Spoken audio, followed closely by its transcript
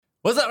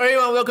What's up,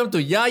 everyone? Welcome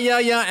to Yeah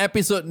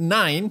episode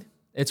 9.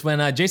 It's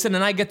when Jason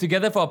and I get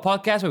together for a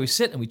podcast where we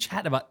sit and we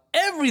chat about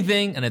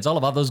everything, and it's all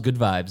about those good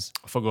vibes.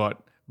 I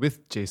forgot,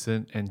 with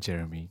Jason and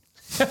Jeremy.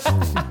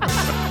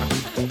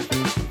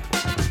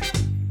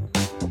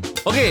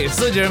 Okay,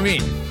 so Jeremy.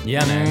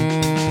 Yeah,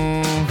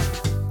 man.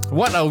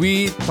 What are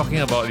we talking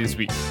about this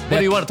week? What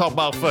do you want to talk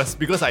about first?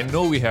 Because I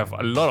know we have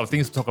a lot of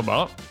things to talk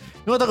about.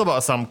 You want to talk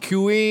about some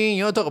queuing?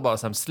 You want to talk about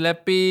some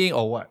slapping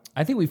or what?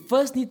 I think we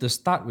first need to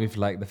start with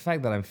the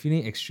fact that I'm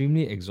feeling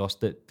extremely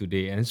exhausted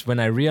today, and it's when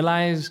I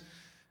realize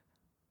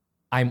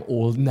I'm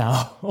old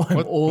now.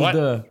 I'm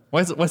older.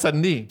 What? Why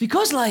suddenly?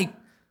 Because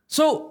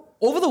so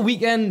over the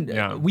weekend,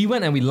 we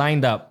went and we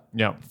lined up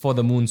for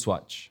the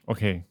MoonSwatch.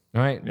 Okay.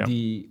 All right, Yeah.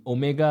 the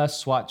Omega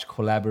Swatch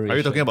collaboration. Are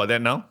you talking about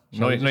that now?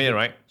 No, not yet,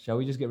 right? Shall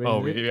we just get ready? Oh,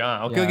 with it?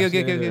 yeah.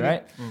 Okay.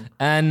 Right?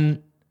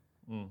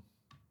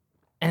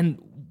 And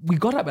we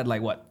got up at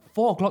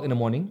 4 o'clock in the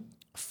morning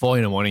 4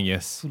 in the morning,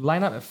 yes. to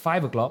line up at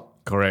 5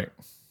 o'clock, Correct.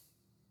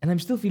 and I'm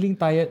still feeling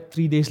tired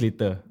 3 days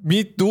later.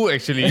 Me too,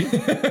 actually.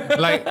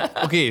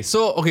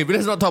 Okay, but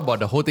let's not talk about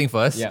the whole thing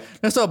first. Yeah.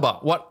 Let's talk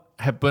about what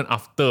happened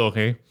after,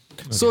 okay?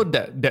 So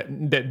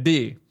that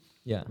day,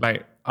 Yeah.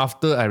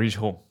 after I reached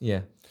home,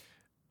 Yeah.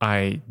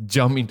 I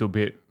jumped into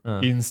bed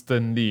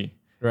instantly.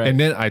 Right. And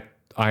then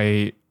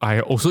I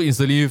also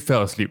instantly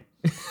fell asleep.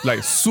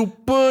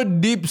 Super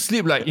deep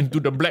sleep, into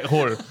the black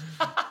hole.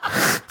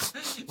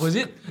 Was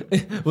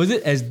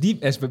it as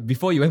deep as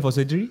before you went for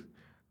surgery?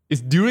 It's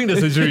during the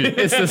surgery.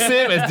 It's the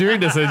same as during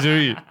the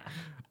surgery.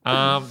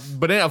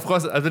 But then, of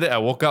course, after that, I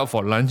woke up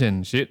for lunch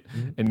and shit.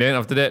 And then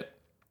after that,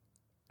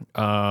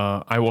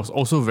 I was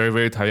also very,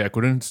 very tired.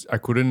 I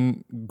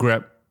couldn't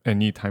grab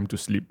any time to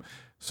sleep.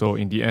 So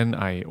in the end,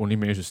 I only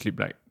managed to sleep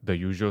the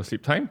usual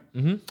sleep time.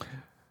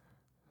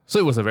 So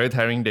it was a very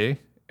tiring day.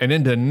 And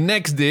then the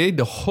next day,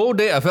 the whole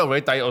day, I felt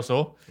very tired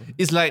also.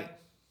 It's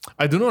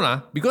I don't know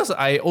lah, because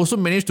I also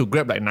managed to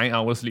grab 9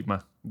 hours sleep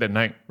that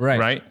night.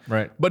 Right.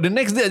 But the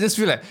next day, I just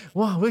feel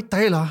wow, very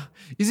tired lah.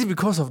 Is it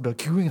because of the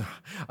queuing?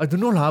 I don't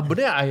know lah. But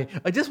then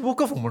I just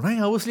woke up from a 9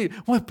 hours sleep.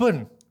 What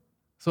happened?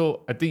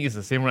 So I think it's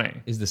the same,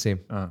 right? It's the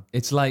same.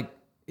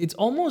 It's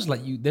almost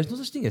there's no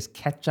such thing as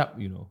catch up,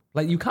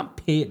 you can't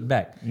pay it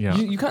back. Yeah.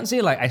 You can't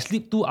say I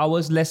sleep 2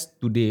 hours less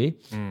today,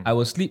 I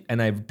will sleep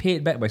and I pay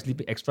it back by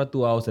sleeping extra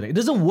 2 hours today. It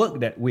doesn't work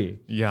that way.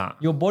 Yeah.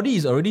 Your body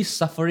is already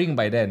suffering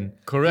by then.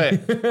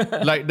 Correct.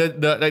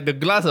 the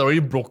glass is already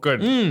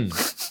broken.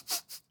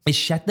 It's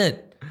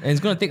shattered. And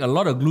it's going to take a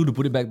lot of glue to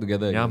put it back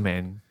together. Yeah,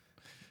 man.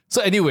 So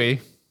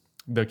anyway,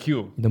 the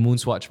queue. The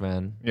MoonSwatch,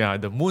 man. Yeah,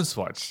 the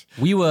MoonSwatch.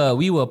 We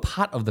were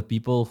part of the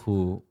people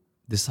who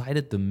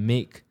decided to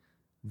make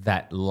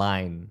that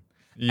line.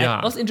 Yeah.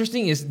 And what's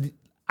interesting is,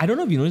 I don't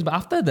know if you noticed, but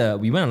after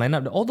we went and line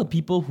up, all the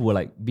people who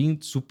were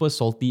being super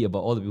salty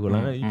about all the people who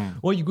line up,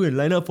 why you go and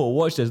line up for a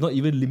watch that's not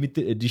even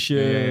limited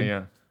edition?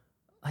 Yeah.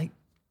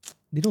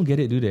 They don't get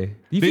it, do they? Do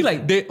you feel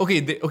like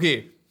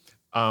okay.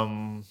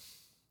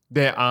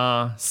 There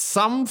are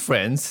some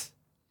friends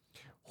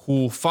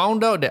who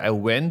found out that I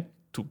went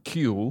to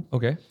queue,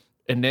 okay,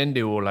 and then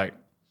they were like,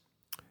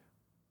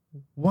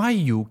 why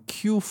you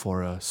queue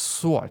for a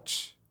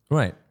swatch?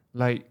 right,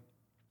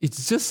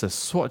 It's just a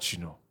swatch,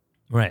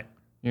 right,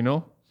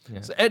 Yeah.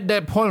 So at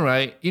that point,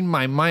 right, in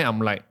my mind, I'm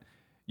like,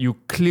 you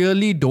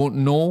clearly don't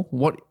know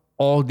what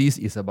all this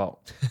is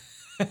about.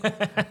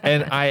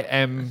 And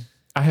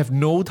I have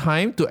no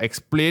time to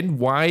explain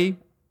why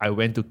I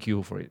went to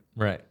queue for it.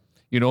 right.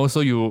 So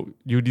you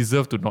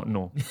deserve to not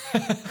know.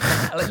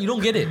 You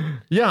don't get it.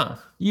 Yeah.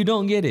 You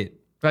don't get it.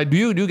 Do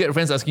you get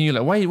friends asking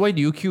you why do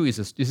you queue?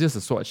 It's just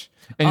a swatch.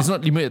 And it's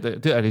not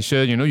limited to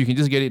edition, you can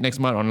just get it next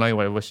month online,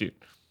 whatever shit.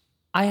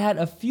 I had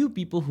a few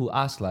people who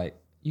asked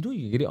you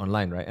can get it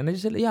online, right? And I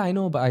just said, yeah, I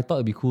know, but I thought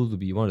it'd be cool to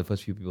be one of the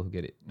first few people who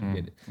get it.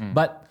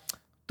 But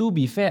to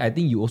be fair, I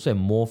think you also have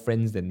more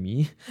friends than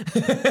me.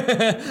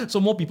 So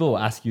more people will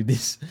ask you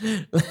this.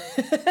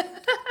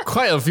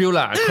 Quite a few,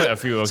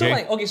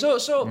 okay?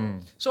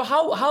 So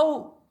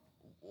how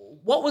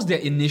what was their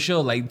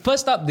initial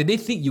first up, did they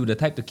think you were the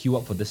type to queue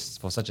up for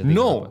such a thing?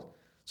 No.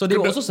 So they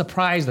were also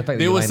surprised the fact that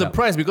They you were lined up.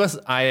 surprised because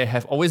I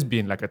have always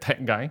been a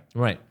tech guy.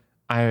 Right.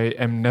 I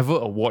am never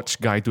a watch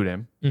guy to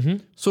them.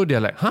 So they're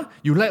like, huh?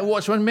 You like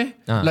watch one, meh?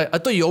 I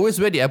thought you always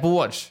wear the Apple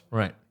Watch.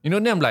 Right.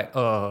 Then I'm like,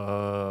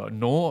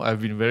 no, I've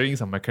been wearing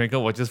some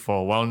mechanical watches for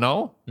a while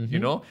now.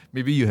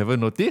 Maybe you haven't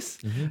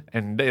noticed.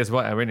 And that is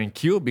why I went in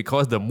queue,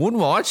 because the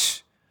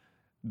MoonWatch,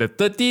 the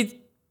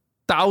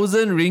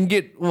 30,000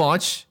 ringgit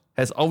watch,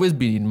 has always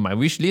been in my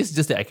wish list,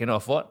 just that I cannot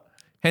afford.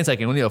 Hence, I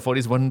can only afford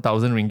this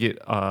 1,000 ringgit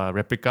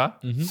replica.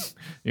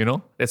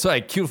 That's why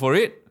I queued for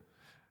it.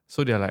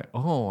 So they're like,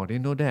 oh, they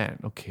know that.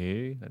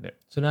 Okay, like that.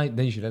 So now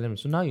then you should let them.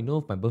 So now you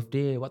know my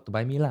birthday, what to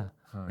buy me lah.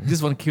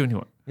 Just one queue only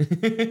what?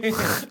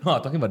 No,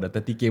 I'm talking about the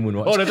 30K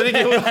MoonWatch. Oh, the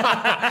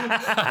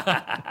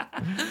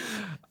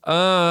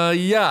 30K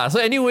yeah. So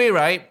anyway,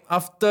 right,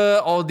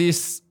 after all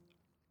this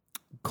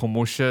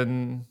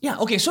commotion. Yeah,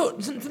 okay, so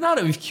now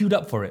that we've queued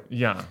up for it,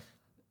 Yeah.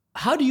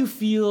 How do you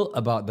feel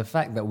about the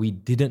fact that we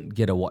didn't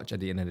get a watch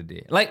at the end of the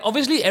day? Like,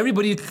 obviously,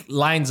 everybody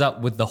lines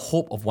up with the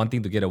hope of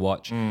wanting to get a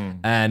watch.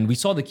 And we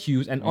saw the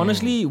queues. And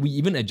honestly, we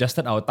even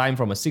adjusted our time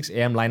from a 6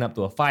 a.m. lineup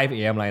to a 5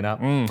 a.m.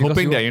 lineup.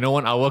 Hoping that,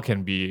 1 hour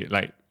can be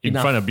like in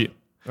Enough. front a bit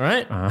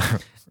Right?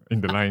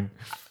 in the line.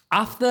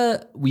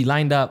 After we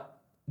lined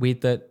up,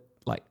 waited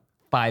like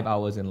 5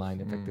 hours in line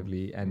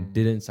effectively and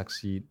didn't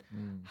succeed,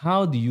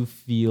 how do you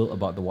feel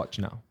about the watch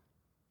now?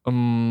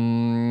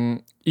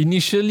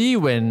 Initially,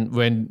 when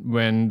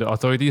the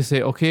authorities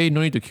say, okay,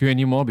 no need to queue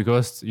anymore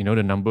because the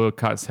number of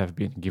cards have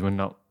been given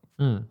out,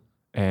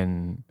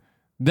 and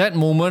that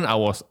moment I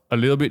was a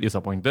little bit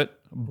disappointed,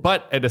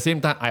 but at the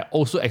same time I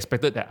also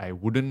expected that I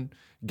wouldn't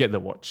get the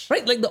watch.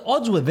 Right, like the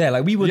odds were there.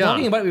 Like we were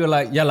talking about it, we were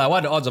like, yeah,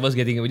 what are the odds of us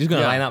getting it? We're just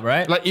gonna line up,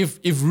 right? Like if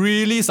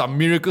really some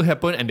miracle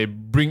happened and they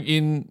bring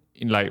in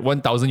like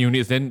 1,000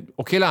 units, then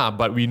okay lah.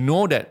 But we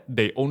know that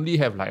they only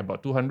have like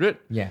about 200.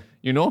 Yeah.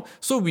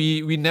 So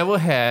we never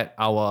had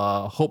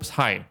our hopes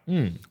high.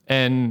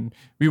 And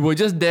we were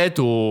just there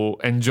to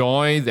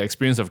enjoy the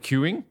experience of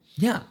queuing.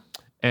 Yeah.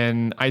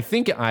 And I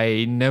think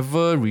I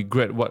never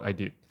regret what I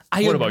did.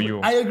 What about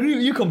you? I agree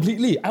with you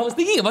completely. I was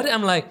thinking about it.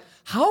 I'm like,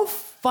 how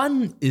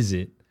fun is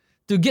it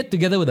to get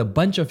together with a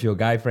bunch of your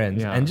guy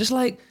friends and just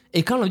like,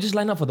 kind of just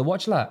line up for the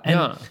watch lah.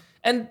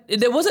 And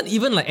there wasn't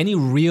even like any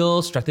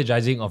real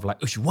strategizing of like,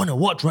 if you want to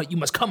watch, right, you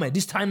must come at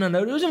this time. No,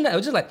 it wasn't that. It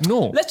was just like,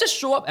 no, let's just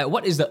show up at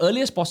what is the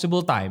earliest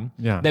possible time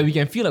that we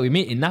can feel like we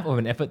made enough of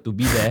an effort to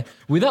be there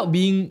without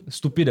being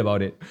stupid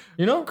about it.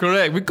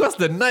 Correct. Because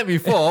the night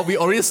before, we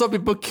already saw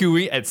people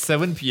queuing at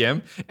 7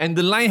 p.m. and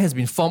the line has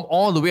been formed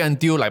all the way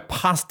until like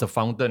past the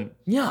fountain.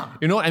 Yeah.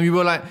 And we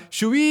were like,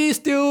 should we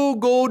still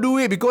go do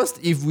it? Because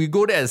if we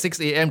go there at 6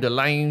 a.m., the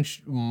line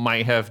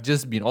might have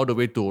just been all the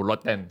way to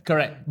lot 10.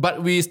 Correct.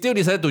 But we still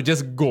decided to just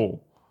go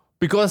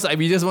because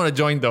we just want to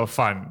join the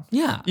fun.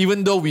 Yeah.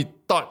 Even though we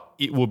thought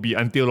it would be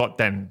until lot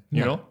 10,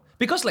 you know?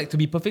 Because like, to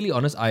be perfectly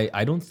honest,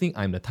 I don't think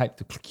I'm the type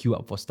to queue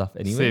up for stuff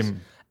anyways.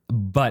 Same.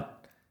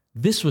 But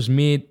this was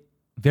made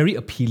very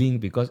appealing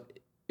because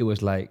it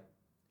was like,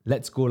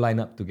 let's go line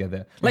up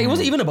together. Like, it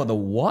wasn't even about the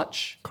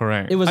watch.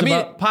 Correct. It was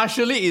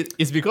partially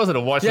it's because of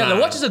the watch. Yeah,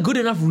 the watch is a good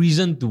enough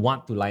reason to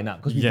want to line up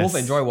because we both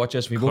enjoy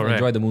watches, we both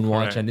enjoy the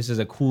MoonSwatch, and this is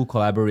a cool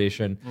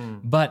collaboration.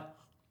 But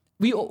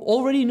we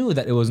already knew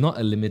that it was not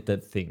a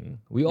limited thing.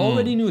 We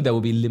already knew there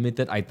would be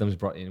limited items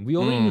brought in. We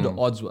already knew the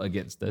odds were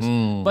against us.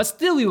 But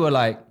still, we were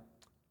like,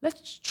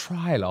 let's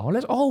try lah.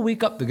 Let's all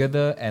wake up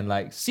together and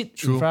like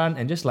sit in front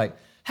and just like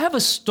have a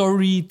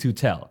story to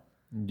tell.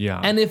 Yeah.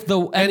 And if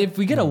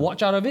we get a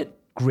watch out of it,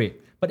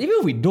 great. But even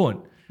if we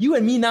don't, you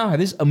and me now have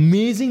this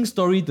amazing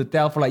story to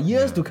tell for like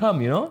years to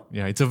come,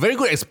 Yeah, it's a very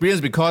good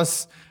experience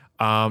because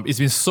it's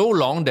been so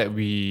long that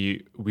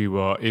we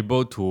were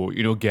able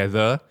to,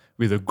 gather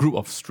with a group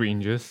of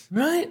strangers.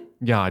 Right?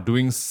 Yeah,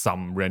 doing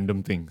some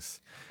random things.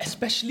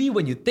 Especially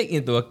when you take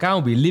into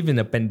account we live in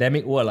a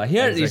pandemic world.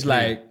 Here it's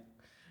like,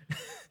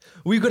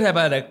 we could have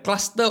had a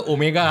cluster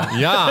Omega.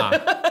 Yeah.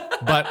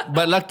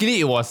 But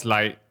luckily it was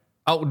like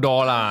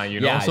outdoor lah,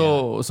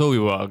 so we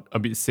were a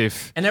bit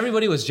safe. And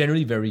everybody was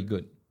generally very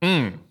good.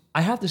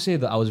 I have to say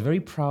that I was very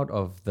proud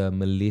of the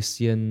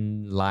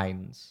Malaysian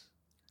lines.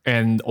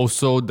 And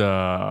also the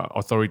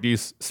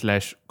authorities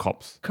 /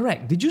 cops.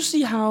 Correct. Did you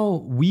see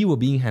how we were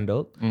being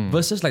handled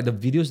versus like the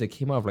videos that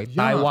came out of like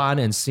Taiwan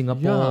and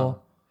Singapore?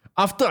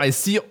 After I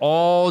see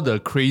all the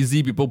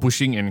crazy people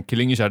pushing and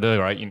killing each other,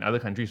 right, in other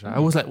countries, right, I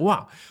was like,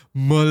 wow,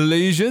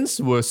 Malaysians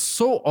were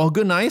so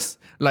organized.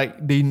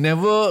 Like they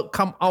never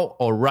come out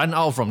or run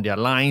out from their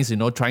lines,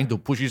 trying to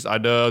push each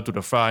other to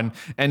the front.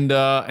 And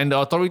the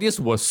authorities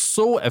were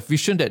so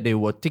efficient that they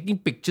were taking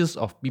pictures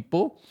of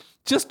people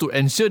just to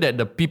ensure that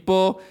the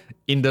people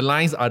in the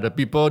lines are the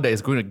people that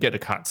is going to get the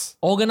cards.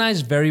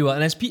 Organized very well.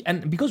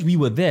 And because we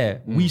were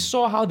there, we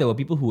saw how there were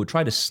people who would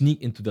try to sneak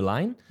into the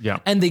line. Yeah.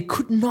 And they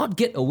could not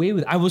get away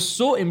with it. I was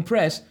so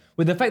impressed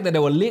with the fact that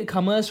there were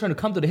latecomers trying to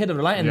come to the head of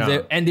the line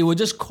and they were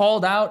just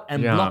called out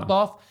and blocked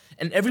off.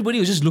 And everybody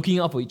was just looking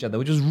out for each other,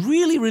 which was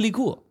really, really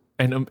cool.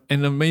 And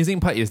an amazing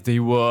part is they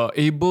were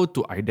able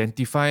to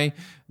identify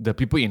the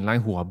people in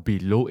line who are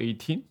below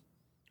 18.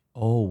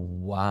 Oh,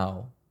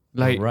 wow.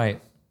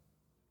 Right.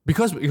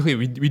 Because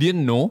we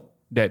didn't know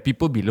that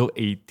people below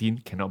 18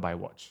 cannot buy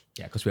watch.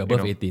 Yeah, because we're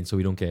above 18, so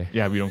we don't care.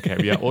 Yeah, we don't care.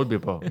 We are old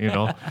people,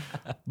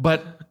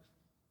 But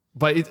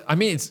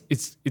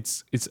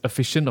it's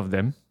efficient of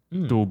them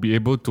to be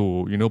able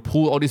to,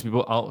 pull all these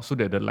people out so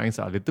that the lines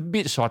are a little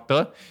bit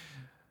shorter,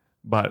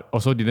 but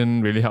also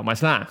didn't really help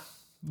much lah.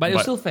 But it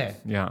was still fair.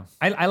 Yeah.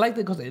 I liked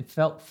it because it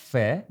felt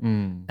fair.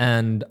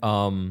 And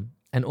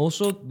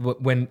also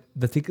when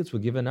the tickets were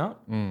given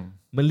out,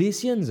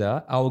 Malaysians,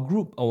 our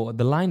group or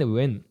the line that we were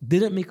in,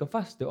 didn't make a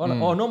fuss. They were all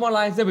like, oh, no more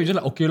lines. Then we just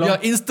like, okay, Yeah,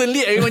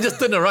 instantly everyone just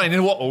turned around and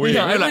then walk away.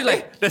 Yeah, we're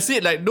like, that's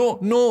it. Like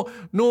no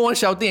one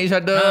shouting at each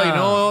other,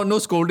 no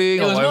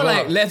scolding. It was not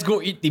like, let's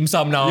go eat dim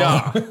sum now.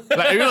 Yeah.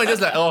 Like everyone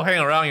just like, hang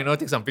around,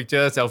 take some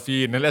pictures,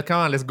 selfie, and then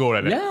come on, let's go.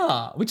 Like that.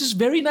 Yeah, which is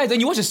very nice. And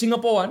you watch the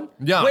Singapore one,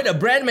 Yeah. where the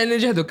brand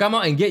manager had to come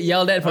out and get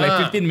yelled at for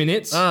like 15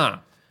 minutes.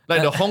 Like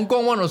Like the Hong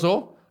Kong one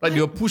also. Like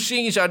they were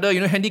pushing each other,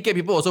 handicapped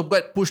people also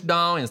got pushed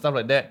down and stuff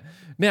like that.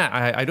 Then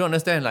I don't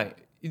understand.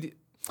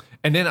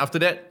 And then after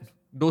that,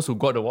 those who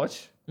got the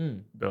watch,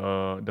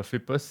 the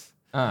flippers,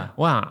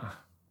 wow,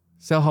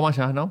 sell how much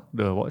now?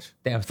 The watch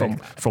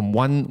from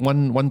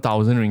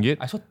 1,000 ringgit.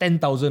 I saw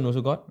 10,000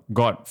 also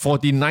Got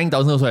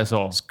 49,000 also I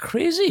saw. It's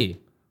crazy.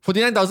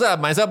 49,000 I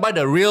myself buy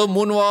the real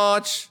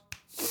MoonWatch.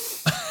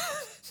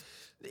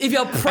 If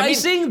you're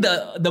pricing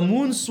the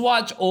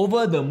MoonSwatch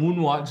over the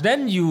MoonWatch,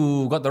 then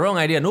you got the wrong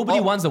idea.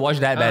 Nobody wants the watch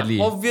that badly.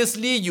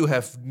 Obviously, you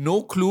have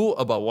no clue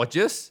about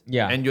watches.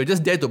 Yeah. And you're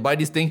just there to buy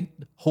this thing,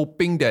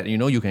 hoping that,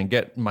 you can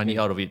get money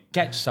out of it.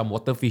 Catch some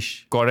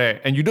waterfish.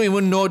 Correct. And you don't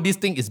even know this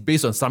thing is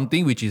based on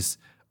something which is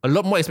a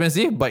lot more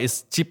expensive, but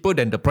it's cheaper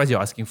than the price you're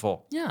asking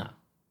for. Yeah,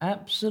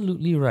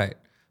 absolutely right.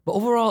 But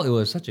overall, it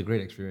was such a great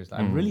experience.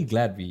 I'm really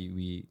glad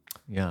we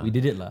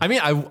did it. I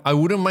mean, I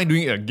wouldn't mind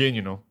doing it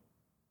again,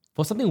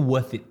 For something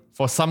worth it.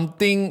 For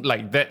something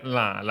like that,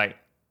 like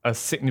a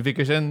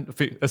significant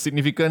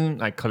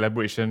like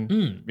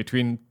collaboration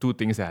between two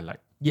things that I like.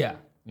 Yeah.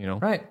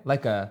 Right.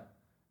 Like a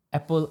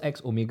Apple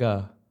X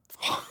Omega.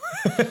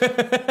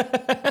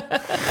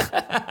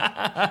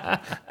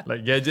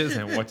 Like gadgets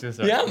and watches.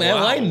 Right? Yeah, man.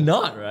 Wow. Why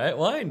not, right?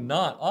 Why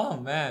not? Oh,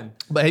 man.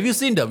 But have you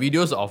seen the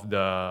videos of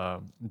the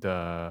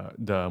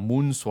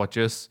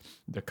MoonSwatches,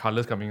 the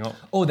colors coming out?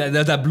 Oh,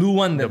 that blue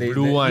one. The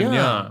blue one,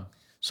 yeah.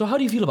 So how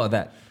do you feel about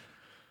that?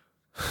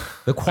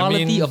 The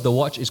quality of the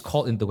watch is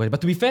called into question.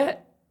 But to be fair,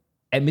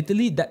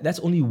 admittedly, that's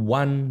only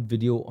one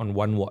video on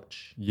one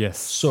watch. Yes.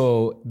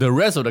 So the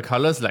rest of the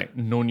colors, like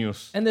no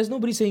news. And there's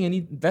nobody saying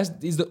any.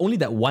 It's only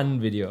that one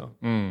video.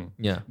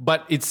 Yeah.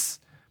 But it's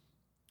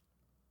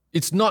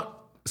not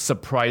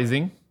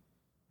surprising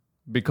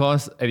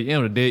because at the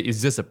end of the day,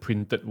 it's just a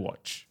printed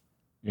watch,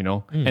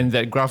 And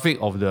that graphic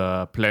of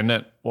the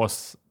planet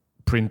was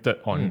printed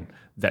on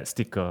that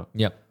sticker.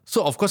 Yep.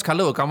 So of course,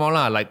 color will come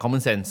out like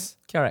common sense.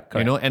 Correct.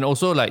 And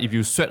also like if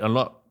you sweat a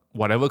lot,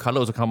 whatever color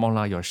also come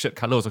out your shirt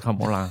color also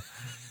come out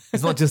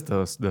It's not just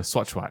the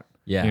swatch, right?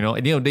 Yeah.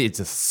 At the end of the day, it's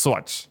a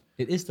swatch.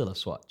 It is still a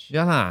swatch.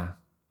 Yeah lah.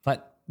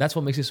 But that's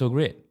what makes it so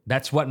great.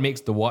 That's what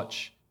makes the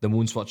watch, the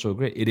MoonSwatch, so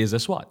great. It is a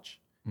swatch.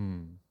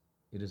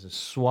 It is a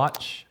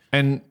swatch.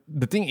 And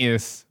the thing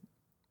is,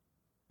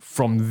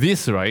 from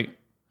this, right,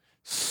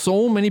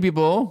 so many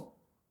people,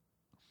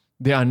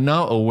 they are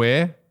now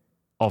aware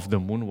of the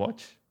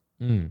MoonWatch,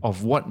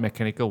 of what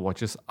mechanical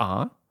watches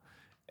are,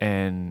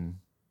 and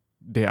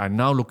they are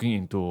now looking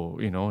into,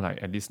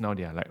 like at least now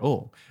they are like,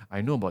 oh,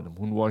 I know about the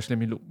MoonWatch. Let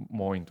me look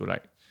more into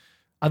like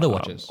other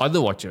watches.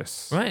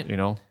 Right.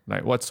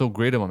 Like what's so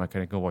great about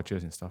mechanical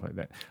watches and stuff like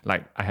that.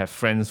 Like I have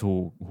friends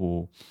who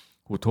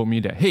told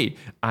me that, hey,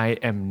 I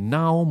am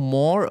now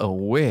more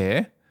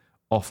aware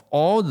of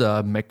all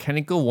the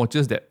mechanical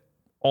watches that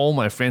all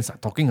my friends are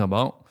talking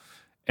about.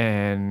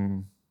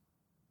 And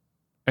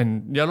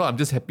yeah, I'm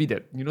just happy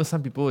that,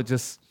 some people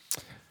just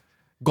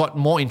got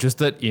more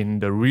interested in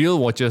the real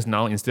watches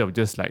now instead of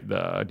just like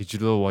the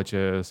digital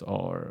watches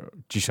or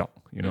G-Shock,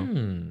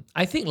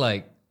 I think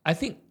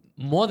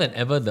more than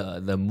ever,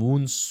 the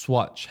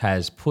MoonSwatch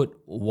has put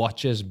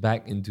watches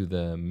back into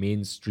the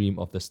mainstream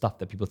of the stuff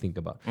that people think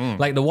about.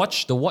 Like the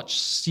watch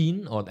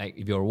scene, or like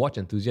if you're a watch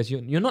enthusiast,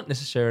 you're not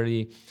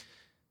necessarily,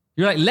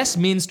 you're like less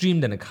mainstream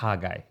than a car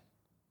guy.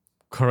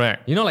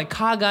 Correct. Like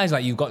car guys,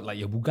 like you got like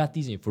your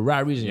Bugattis and your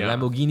Ferraris and your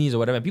Lamborghinis or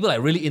whatever. People are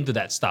like really into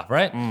that stuff,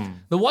 right?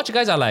 The watch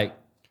guys are like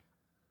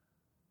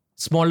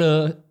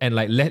smaller and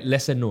like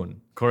lesser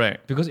known.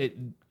 Correct. Because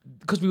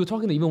we were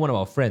talking to even one of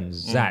our friends,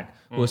 Zach,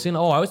 who was saying, I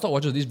always thought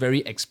watches were these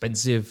very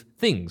expensive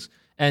things.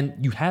 And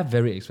you have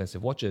very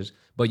expensive watches,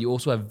 but you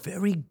also have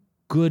very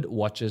good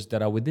watches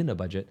that are within a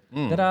budget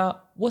that are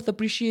worth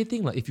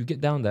appreciating. Like if you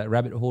get down that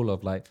rabbit hole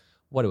of like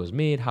what it was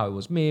made, how it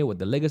was made, what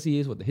the legacy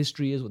is, what the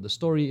history is, what the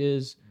story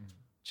is,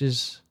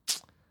 just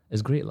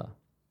is great lah.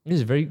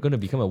 This is going to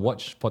become a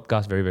watch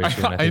podcast very, very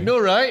soon. I know,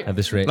 right? At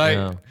this rate, like,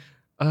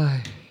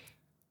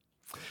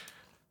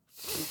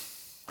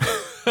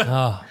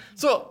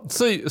 So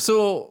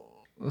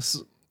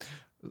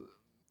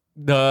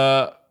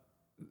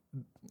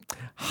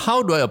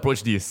how do I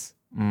approach this?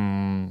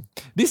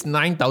 This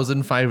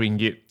 9,005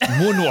 ringgit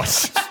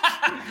MoonWatch.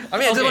 I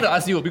mean, I just want to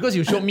ask you because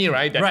you showed me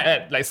right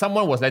that like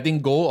someone was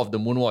letting go of the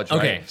MoonWatch.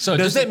 Okay, right? so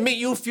does that make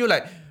you feel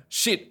like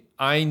shit?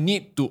 I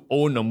need to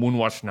own a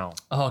MoonWatch now.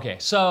 Oh, okay,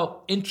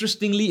 so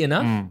interestingly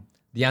enough,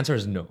 the answer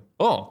is no.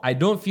 Oh, I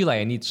don't feel like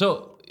I need.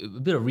 So a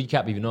bit of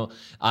recap, if you know.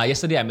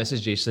 Yesterday I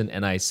messaged Jason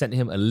and I sent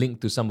him a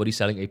link to somebody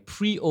selling a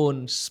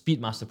pre-owned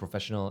Speedmaster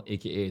Professional,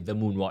 aka the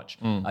MoonWatch,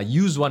 a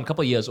used one,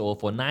 couple of years old,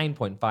 for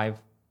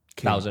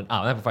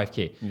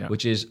 9.5K,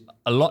 which is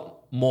a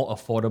lot more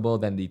affordable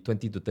than the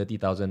 20 to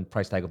 30,000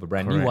 price tag of a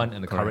brand new one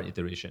and the current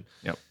iteration.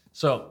 Yep.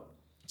 So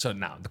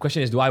now the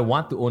question is, do I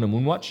want to own a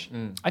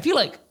MoonWatch? I feel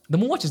like the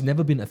MoonWatch has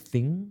never been a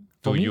thing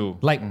for me. You.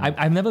 Like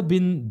I've never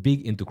been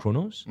big into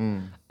chronos,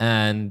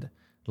 and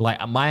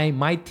like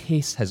my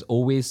taste has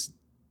always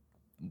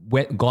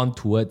gone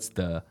towards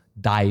the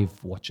dive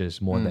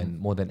watches more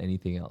than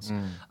anything else.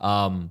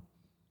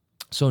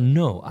 So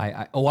no,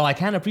 while I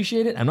can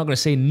appreciate it, I'm not going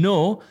to say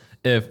no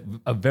if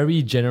a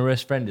very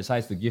generous friend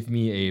decides to give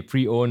me a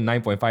pre-owned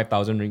 9.5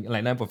 thousand ring,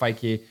 like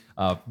 9.5K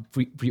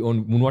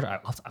pre-owned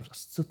MoonWatch. I'll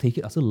still take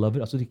it. I'll still love it.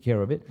 I'll still take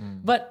care of it.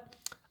 But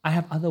I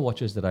have other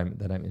watches that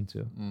I'm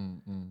into,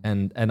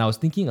 and I was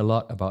thinking a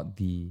lot about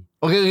the.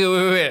 Okay,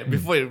 wait.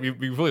 Before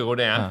you go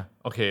there,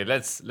 okay,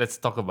 let's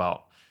talk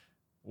about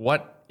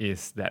what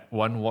is that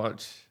one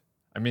watch.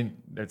 I mean,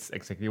 that's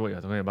exactly what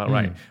you're talking about,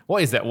 right?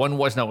 What is that one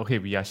watch now? Okay,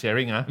 we are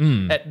sharing.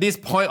 At this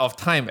point of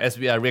time, as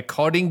we are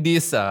recording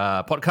this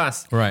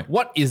podcast, right?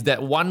 What is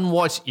that one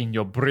watch in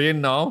your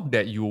brain now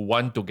that you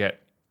want to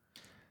get?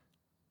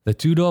 The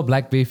two-door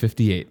Black Bay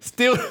 58.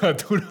 Still the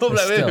two-door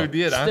Black Bay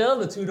 58, Still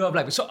the two-door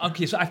Black Bay. So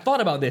I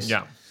thought about this.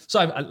 Yeah. So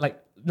I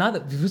like, now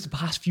that because the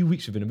past few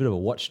weeks we've been a bit of a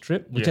watch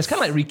trip, which has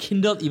kind of like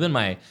rekindled even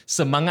my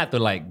semangat to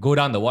like go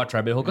down the watch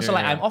rabbit hole. Because so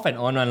like I'm off and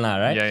on one lah,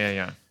 right?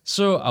 Yeah.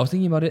 So I was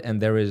thinking about it,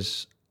 and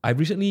I've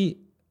recently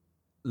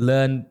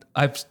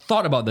I've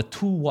thought about the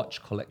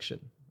two-watch collection.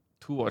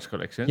 Two-watch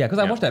collection? Yeah, because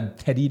I watched that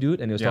Teddy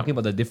dude, and he was talking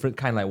about the different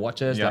kind of like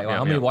watches,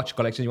 how many watch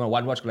collections you want,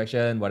 one watch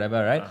collection,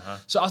 whatever, right?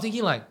 So I was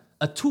thinking like,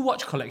 a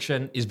two-watch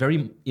collection is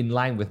very in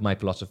line with my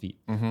philosophy.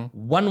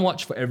 One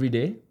watch for every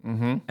day,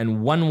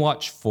 and one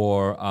watch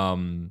for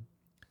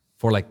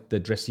like the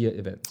dressier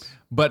events.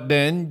 But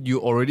then you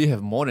already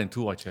have more than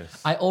two watches.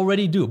 I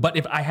already do. But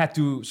if I had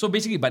to, so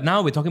basically, but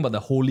now we're talking about the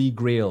holy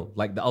grail,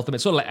 like the ultimate.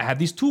 So like I have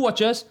these two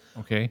watches.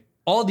 Okay.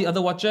 All the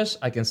other watches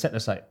I can set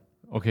aside.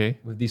 Okay.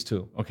 With these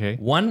two. Okay.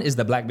 One is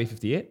the Black Bay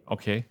 58.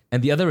 Okay.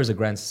 And the other is a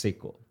Grand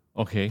Seiko.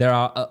 Okay. There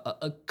are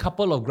a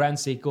couple of Grand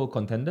Seiko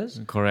contenders.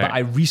 Correct. But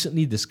I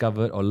recently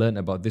discovered or learned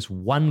about this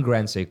one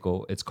Grand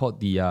Seiko. It's called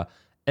the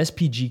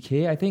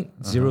SPGK, I think,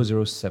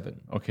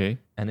 007. Okay.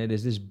 And it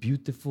is this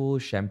beautiful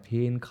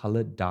champagne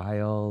colored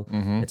dial.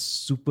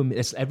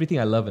 It's everything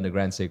I love in a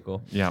Grand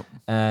Seiko. Yeah.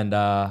 And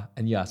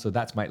yeah, so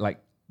that's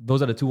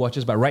those are the two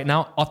watches. But right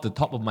now, off the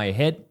top of my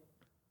head,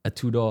 a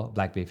two-door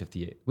Black Bay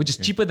 58, which is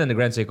cheaper than the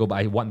Grand Seiko, but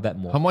I want that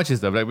more. How much is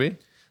the Black Bay?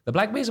 The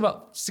Black Bay is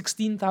about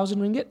 16,000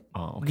 ringgit.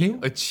 Oh, okay.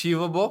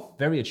 Achievable?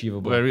 Very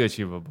achievable. Very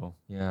achievable.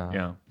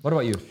 Yeah. What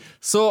about you?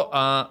 So,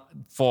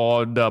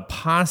 for the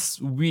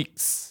past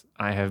weeks,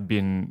 I have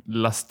been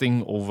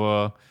lusting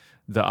over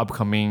the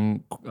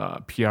upcoming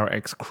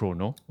PRX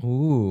Chrono.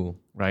 Ooh.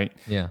 Right?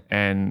 Yeah.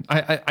 And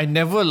I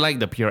never liked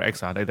the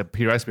PRX. Like the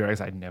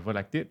PRX, I never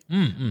liked it.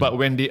 But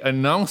when they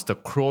announced the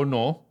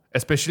Chrono,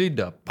 especially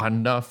the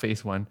panda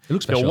face one, it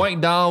looks special. The white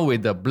dial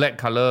with the black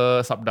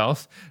color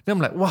subdials, then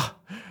I'm like, wow,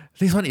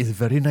 this one is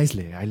very nice.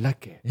 I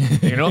like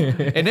it. You know?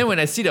 And then when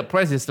I see the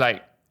price,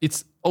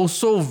 it's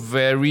also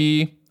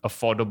very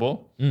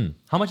affordable.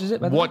 How much is it?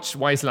 Watch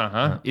wise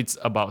it's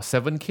about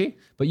 7K.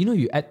 But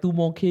you add 2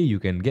 more K, you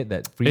can get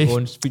that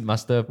pre-owned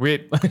Speedmaster.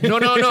 Wait, no,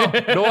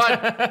 don't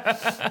want.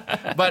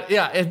 But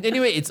yeah,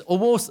 anyway, it's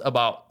almost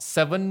about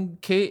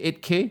 7K,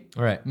 8K.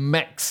 All right.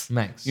 Max.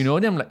 You know,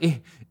 then I'm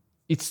like,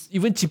 it's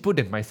even cheaper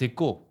than my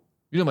Seiko.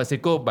 You know, my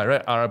Seiko by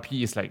right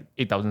RRP is like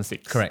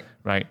 8,006. Correct.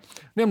 Right.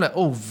 Then I'm like,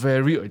 oh,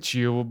 very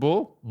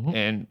achievable.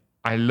 And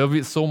I love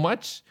it so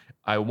much.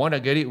 I want to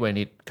get it when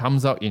it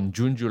comes out in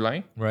June,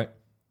 July. Right.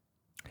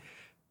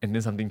 And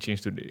then something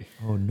changed today.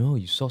 Oh no,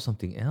 you saw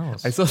something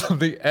else. I saw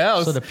something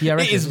else. So the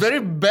PRX is very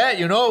bad,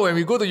 when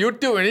we go to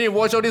YouTube and then you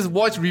watch all these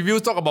watch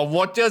reviews, talk about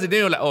watches, and then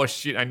you're like, oh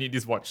shit, I need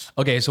this watch.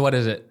 Okay, so what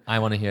is it? I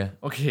want to hear.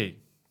 Okay.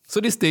 So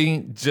this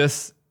thing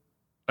just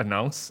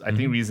announced, I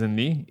think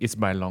recently, it's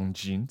by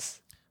Longines.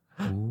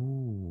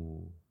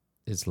 Ooh.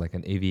 It's like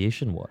an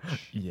aviation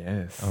watch.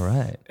 Yes. All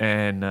right.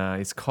 And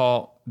it's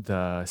called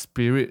the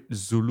Spirit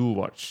Zulu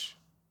watch.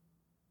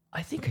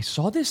 I think I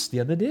saw this the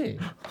other day.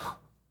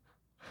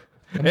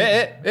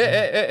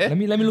 Let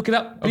me look it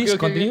up. Please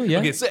continue. Yeah.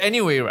 Okay, so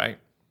anyway, right,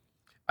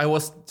 I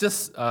was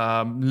just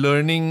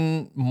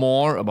learning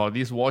more about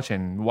this watch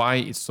and why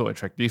it's so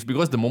attractive,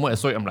 because the moment I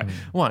saw it, I'm like,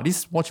 wow,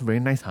 this watch very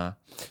nice, huh?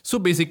 So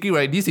basically,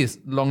 right, this is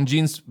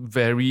Longines'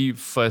 very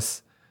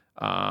first,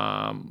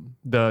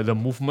 the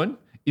movement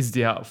is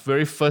their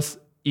very first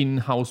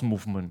in-house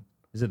movement.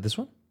 Is it this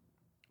one?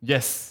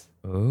 Yes.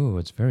 Oh,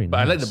 it's very nice. But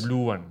I like the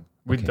blue one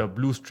with the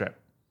blue strap.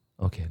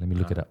 Okay, let me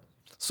look it up.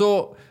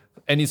 So,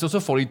 and it's also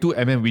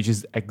 42mm, which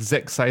is the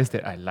exact size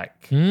that I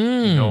like,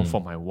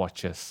 for my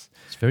watches.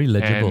 It's very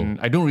legible. And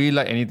I don't really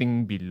like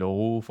anything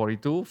below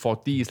 42.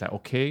 40 is like,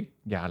 okay.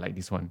 Yeah, I like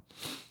this one.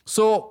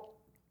 So,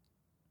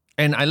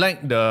 and I like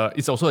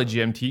it's also a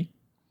GMT.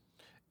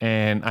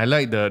 And I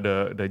like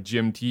the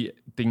GMT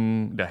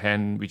thing, the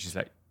hand, which is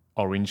like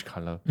orange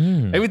color.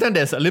 Every time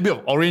there's a little bit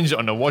of orange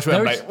on the watch, where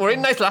I'm like, very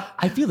nice lah.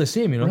 I feel the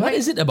same, Right? What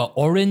is it about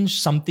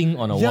orange something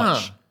on a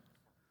watch?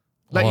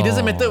 Like it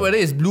doesn't matter whether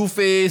it's blue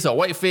face or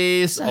white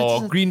face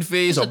or green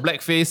face or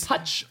black face.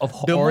 Touch of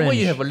the orange. moment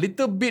you have a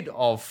little bit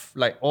of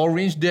like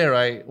orange there,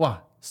 right?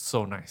 Wow,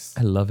 so nice.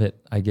 I love it.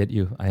 I get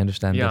you. I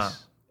understand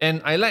this.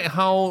 And I like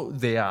how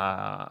they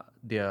are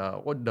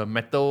the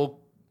metal,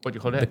 what do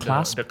you call that? The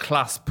clasp. The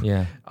clasp.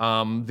 Yeah.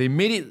 They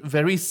made it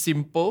very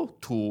simple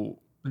to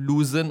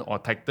loosen or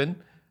tighten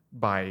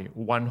by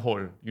one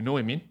hole. You know what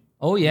I mean?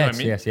 Oh You know yes, what I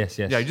mean? yes.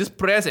 Yeah, you just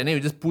press and then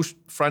you just push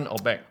front or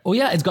back. Oh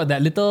yeah, it's got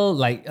that little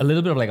like a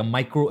little bit of like a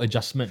micro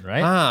adjustment, right?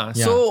 Yeah.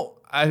 So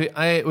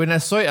I when I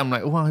saw it, I'm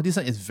like, wow, this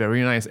one is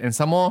very nice. And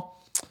some more,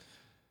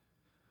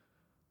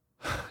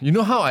 you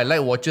know how I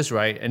like watches,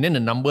 right? And then the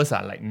numbers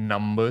are like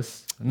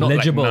numbers, not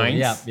legible. like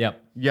nines.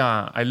 Yep.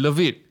 Yeah, I love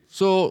it.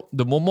 So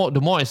the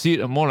more I see it,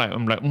 the more like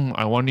I'm like,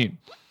 I want it.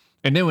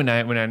 And then when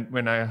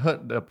I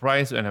heard the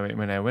price, when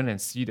I went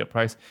and see the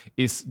price,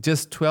 it's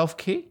just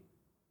 12K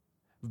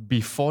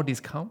before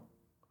discount.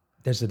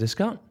 There's a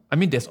discount. I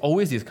mean, there's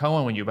always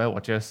discount when you buy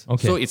watches.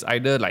 Okay. So it's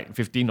either like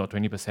 15 or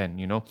 20%,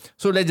 you know?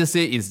 So let's just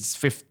say it's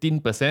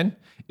 15%,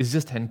 it's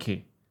just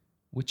 10K.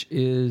 Which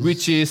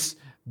is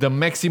The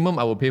maximum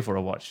I will pay for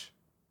a watch.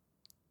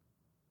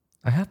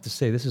 I have to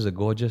say, this is a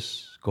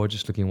gorgeous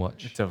looking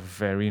watch. It's a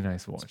very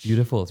nice watch.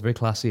 Beautiful. It's very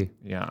classy.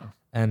 Yeah.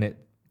 And it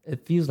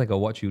feels like a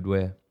watch you'd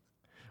wear.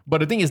 But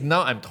the thing is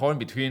now I'm torn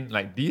between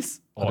like this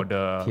or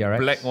the PRX?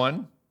 black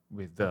one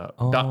with the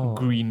dark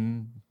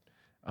green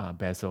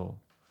bezel.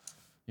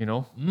 You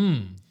know?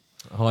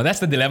 Oh, that's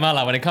the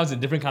dilemma when it comes to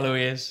different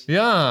colorways.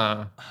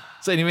 Yeah.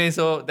 So anyway,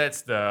 so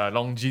that's the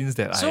long jeans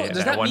that So I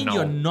does that want mean now.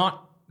 you're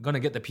not gonna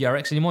get the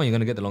PRX anymore? You're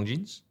gonna get the long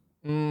jeans?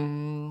 I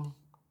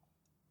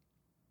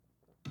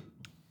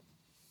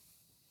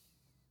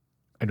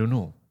don't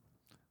know.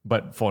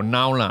 But for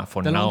now,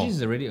 The long jeans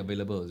is already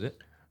available, is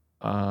it?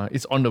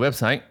 it's on the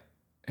website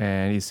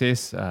and it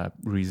says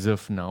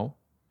reserve now.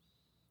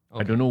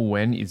 I don't know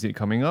when is it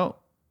coming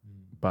out,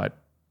 but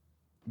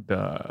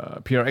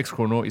the PRX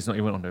Chrono is not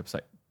even on the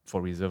website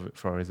for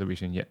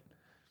reservation yet.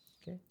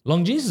 Okay.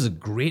 Long jeans is a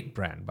great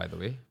brand, by the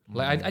way.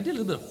 Like I did a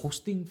little bit of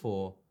hosting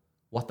for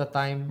Water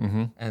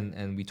Time,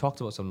 and we talked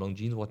about some long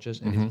jeans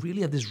watches, and they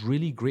really have this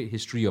really great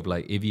history of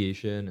like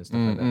aviation and stuff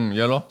like that.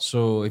 Yeah, lor.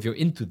 So if you're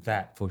into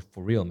that, for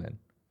real, man.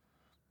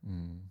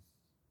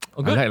 Oh,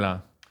 I good. like lah.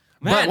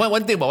 Man. But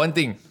one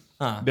thing.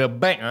 Ah. The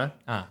bag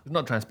Ah. it's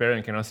not transparent,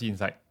 you cannot see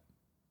inside.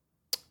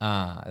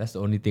 That's the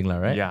only thing,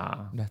 right?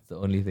 Yeah. That's the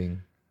only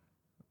thing.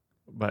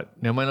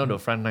 But never mind, the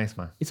front nice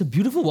ma. It's a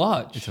beautiful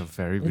watch. It's a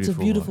very It's a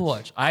beautiful beautiful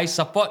watch. I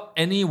support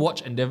any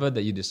watch endeavor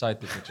that you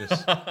decide to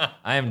purchase.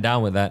 I am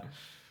down with that.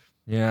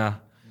 Yeah.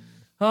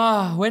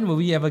 When will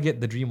we ever get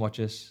the dream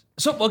watches?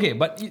 So okay,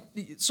 but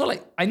so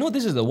like I know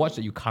this is the watch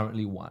that you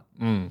currently want.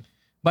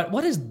 But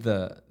what is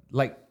the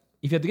like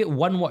if you had to get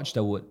one watch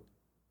that would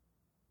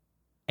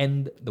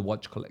end the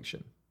watch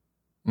collection?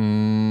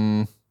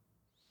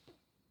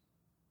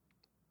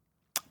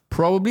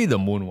 Probably the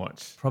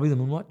MoonSwatch. Probably the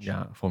MoonSwatch.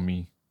 Yeah, for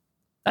me.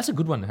 That's a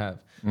good one to have.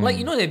 Like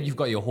you know that you've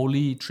got your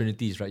holy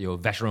trinities, right? Your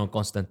Vacheron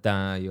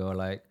Constantin, your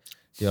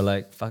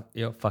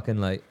fucking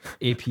like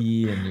AP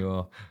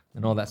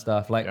and all that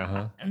stuff. Like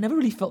I never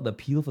really felt the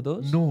appeal for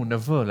those. No,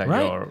 never. Like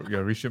Right?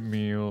 your Richard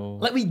Mille.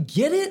 Like we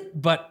get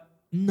it, but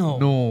no.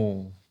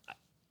 No.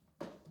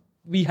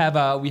 We have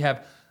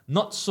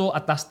not so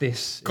atas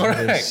taste. in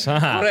Correct. this.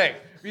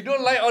 Correct. We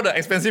don't like all the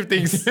expensive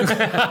things.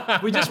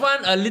 We just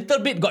want a little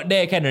bit got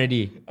there can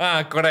already.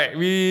 Correct.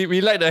 We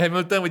like the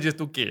Hamilton, which is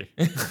 2K.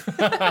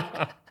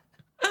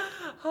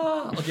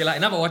 Okay, like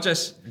enough of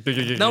watches.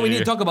 Okay. Now we need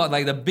to talk about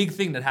like the big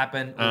thing that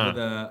happened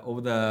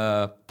over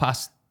the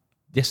past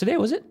yesterday,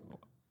 was it?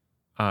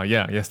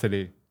 Yeah,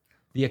 yesterday.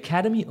 The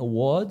Academy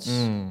Awards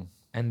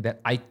and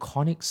that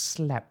iconic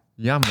slap.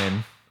 Yeah,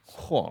 man.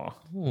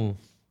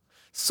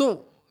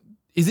 So,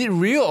 is it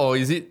real or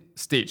is it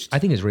staged? I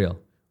think it's real.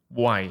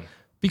 Why?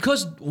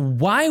 Because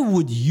why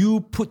would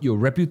you put your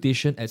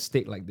reputation at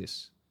stake like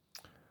this?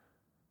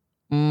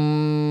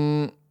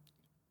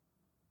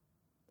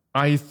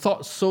 I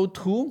thought so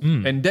too,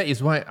 and that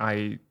is why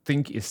I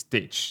think it's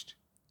staged.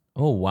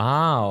 Oh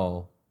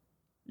wow.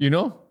 You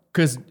know,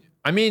 because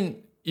I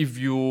mean, if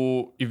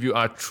you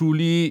are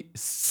truly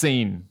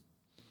sane,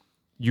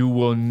 you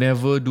will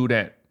never do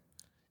that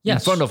in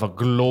Yes. front of a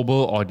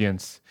global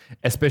audience,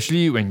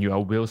 especially when you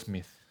are Will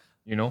Smith.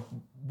 You know,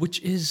 Which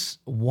is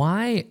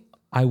why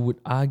I would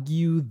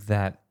argue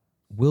that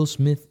Will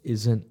Smith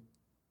isn't.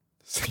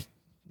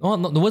 Oh,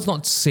 no, the word's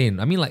not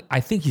sane. I mean, like, I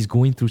think he's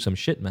going through some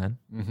shit, man.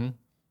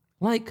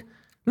 Like,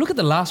 look at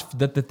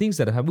the things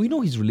that have happened. We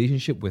know his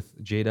relationship with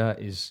Jada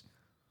is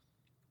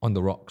on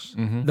the rocks.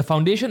 The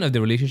foundation of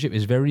the relationship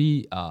is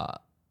very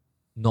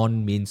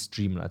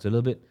non-mainstream. It's a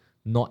little bit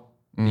not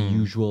the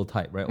usual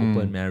type, right?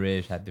 Open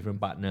marriage, had different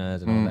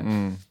partners and all that.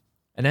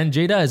 And then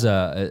Jada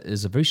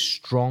is a very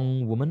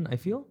strong woman, I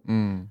feel.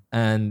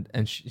 And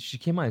she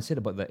came out and said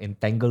about the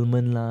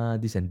entanglement lah,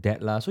 this and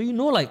that lah. So you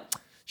know, like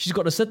she's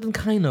got a certain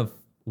kind of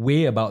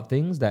way about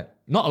things that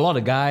not a lot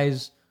of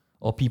guys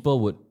or people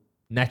would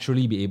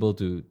naturally be able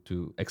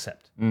to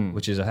accept,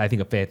 which is I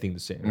think a fair thing to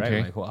say, right?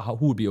 Okay. Like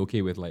who would be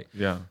okay with like,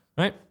 yeah.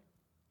 right?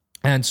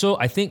 And so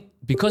I think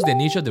because the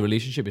nature of the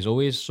relationship is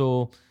always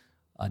so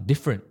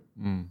different,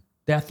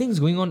 there are things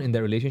going on in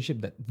that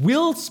relationship that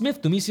Will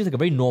Smith to me seems like a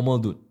very normal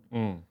dude.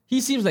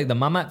 He seems like the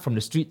mamat from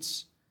the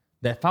streets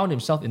that found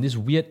himself in this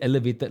weird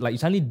elevated, like you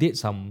suddenly date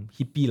some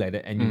hippie like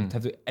that and you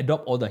have to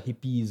adopt all the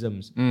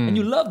hippieisms. And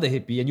you love the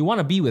hippie and you want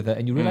to be with her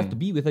and you realize to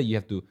be with her you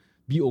have to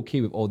be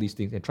okay with all these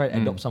things and try to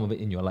adopt some of it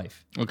in your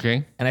life.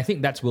 Okay. And I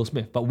think that's Will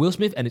Smith. But Will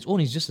Smith on its own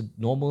is just a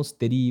normal,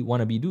 steady,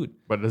 wannabe dude.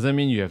 But doesn't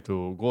mean you have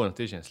to go on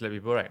stage and slap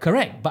people, right?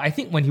 Correct. But I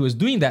think when he was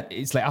doing that,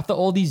 it's like after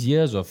all these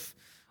years of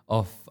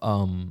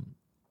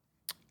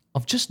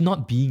just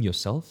not being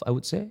yourself, I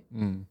would say,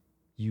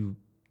 you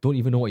don't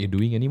even know what you're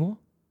doing anymore.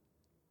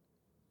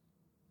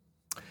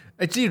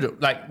 Actually,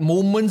 like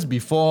moments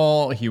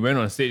before he went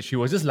on stage, he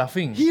was just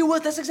laughing.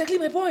 That's exactly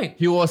my point.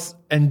 He was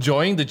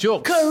enjoying the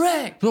jokes.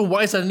 Correct. So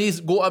why suddenly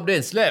go up there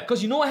and slap?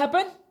 Because you know what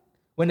happened?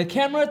 When the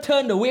camera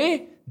turned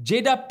away,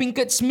 Jada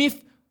Pinkett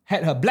Smith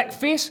had her black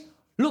face.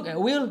 Look at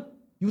Will.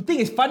 You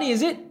think it's funny,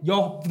 is it?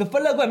 The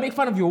fella go and make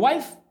fun of your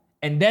wife?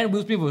 And then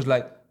Will Smith was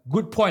like,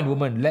 good point,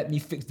 woman. Let me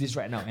fix this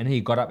right now. And then he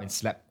got up and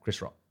slapped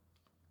Chris Rock.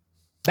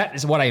 That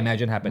is what I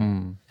imagine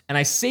happened. And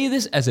I say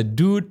this as a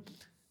dude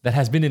that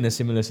has been in a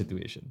similar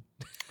situation.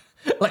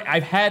 Like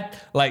I've had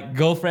like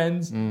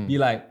girlfriends be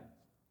like,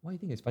 why do you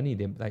think it's funny?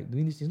 They're like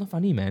doing this, it's not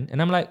funny, man.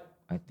 And I'm like,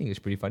 I think it's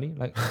pretty funny.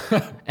 Like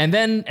and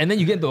then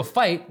you get into a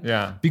fight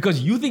because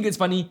you think it's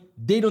funny,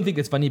 they don't think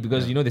it's funny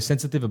because you know they're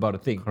sensitive about a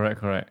thing.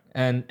 Correct.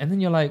 And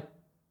then you're like,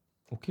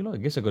 okay, I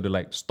guess I got to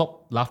like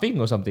stop laughing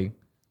or something.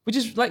 Which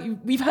is like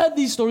we've heard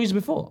these stories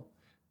before.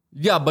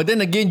 Yeah, but then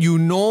again, you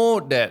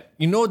know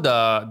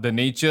the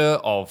nature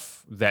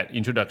of that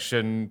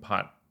introduction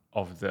part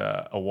of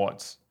the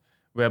awards,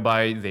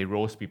 whereby they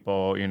roast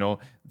people,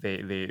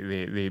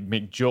 they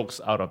make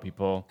jokes out of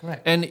people.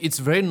 Correct. And it's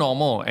very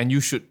normal, and you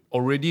should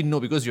already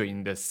know because you're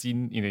in the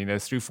scene, in the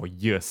industry for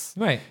years.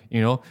 Right.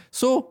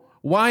 So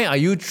why are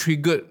you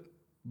triggered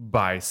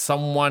by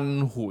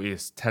someone who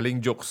is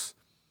telling jokes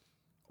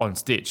on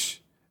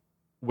stage,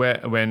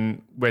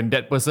 when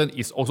that person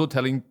is also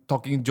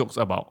talking jokes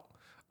about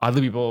other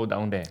people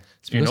down there?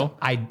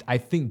 I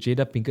think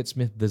Jada Pinkett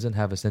Smith doesn't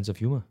have a sense of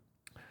humor.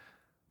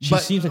 She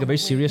seems like a very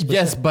serious person.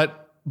 Yes,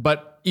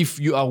 but if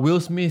you are Will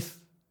Smith,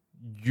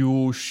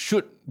 you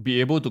should be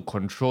able to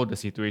control the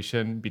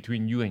situation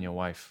between you and your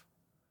wife.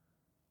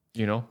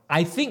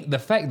 I think the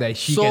fact that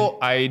she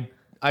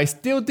I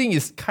still think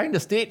it's kind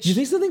of staged.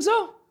 You still think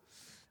so?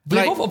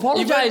 They both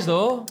apologize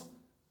though.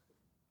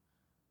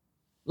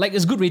 Like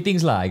it's good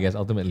ratings lah, I guess,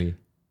 ultimately.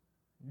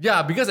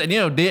 Yeah, because at the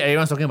end of the day,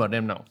 everyone's talking about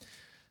them now.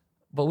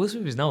 But Will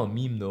Smith is now a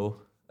meme though.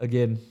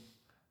 Again.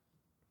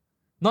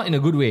 Not in a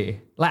good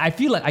way. Like I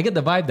feel like I get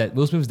the vibe that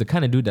Will Smith is the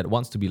kind of dude that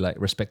wants to be like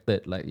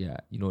respected. Like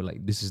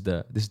like this is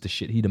the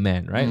shit. He the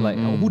man, right? Like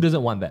who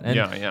doesn't want that? And,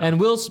 and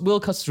Will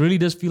really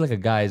does feel like a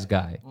guy's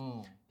guy.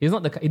 He's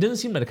not he doesn't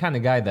seem like the kind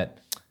of guy that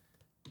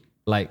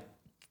like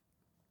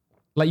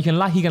he can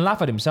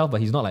laugh at himself, but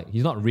he's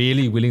not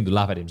really willing to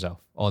laugh at himself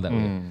all that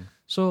way.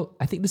 So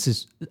I feel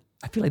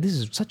like this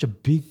is such a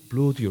big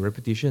blow to your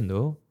reputation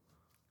though.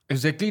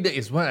 Exactly, that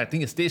is why I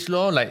think it's stage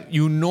law. Like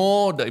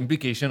the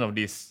implication of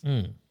this.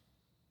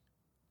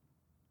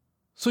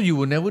 So you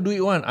will never do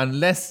it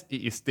unless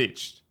it is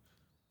staged.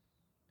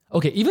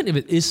 Okay, even if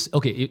it is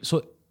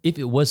so if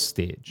it was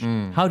staged,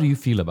 how do you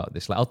feel about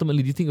this? Like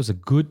ultimately, do you think it was a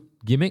good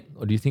gimmick,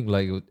 or do you think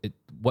like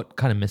what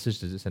kind of message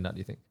does it send out? Do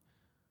you think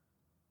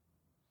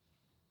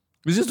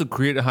it's just to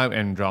create hype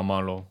and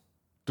drama,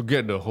 to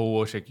get the whole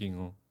world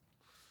shaking?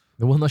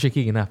 The world not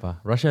shaking enough.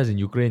 Russia is in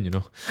Ukraine,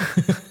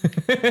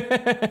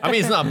 I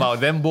mean, it's not about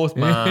them both,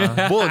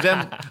 ma. Both of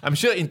them, I'm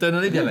sure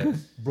internally they're like,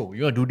 bro,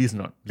 you gotta do this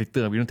not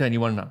later. We don't tell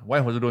anyone. Why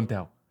also don't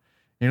tell?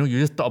 You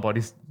just talk about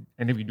this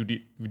and then we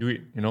do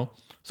it,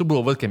 So both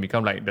of us can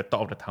become like the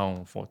top of the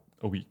town for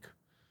a week.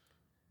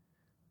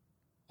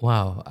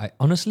 Wow. I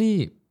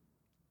honestly,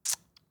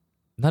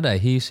 now that I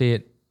hear you say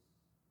it,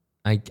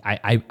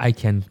 I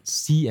can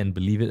see and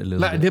believe it a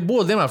little bit. They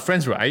both of them are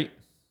friends, right?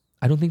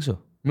 I don't think so.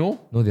 No,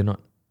 they're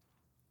not.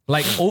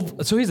 Like, so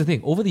here's the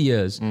thing. Over the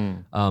years,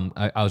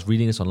 I was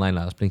reading this online.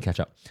 I was playing catch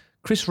up.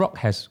 Chris Rock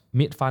has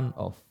made fun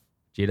of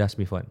Jada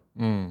Smith one.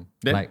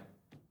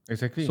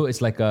 Exactly. So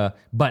it's like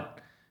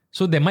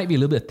so there might be a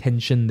little bit of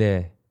tension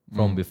there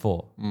from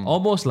before.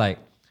 Almost like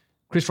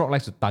Chris Rock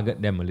likes to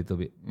target them a little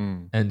bit.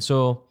 And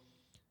so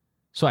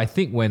I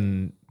think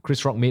when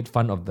Chris Rock made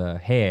fun of the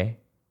hair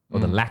or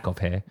the lack of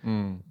hair,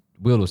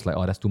 Will was like,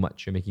 oh, that's too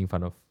much. You're making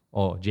fun of.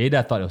 Or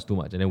Jada thought it was too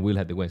much. And then Will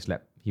had to go and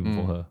slap him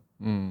for her.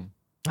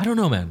 I don't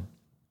know, man.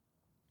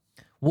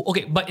 Well,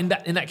 okay, but in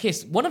that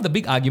case, one of the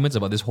big arguments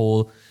about this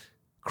whole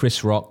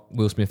Chris Rock,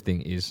 Will Smith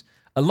thing is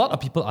a lot of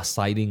people are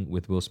siding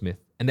with Will Smith.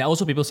 And there are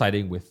also people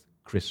siding with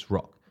Chris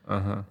Rock.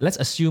 Let's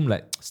assume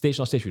like stage,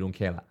 not stage, we don't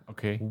care.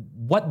 Okay.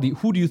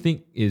 Who do you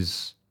think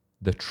is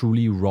the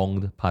truly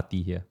wronged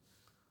party here?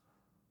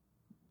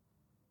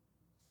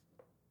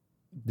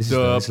 This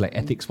is like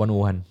ethics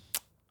 101.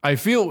 I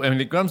feel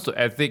when it comes to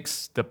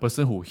ethics, the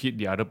person who hit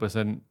the other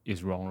person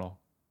is wrong.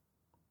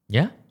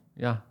 Yeah?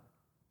 Yeah.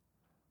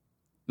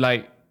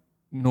 Like,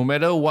 no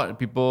matter what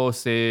people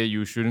say,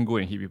 you shouldn't go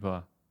and hit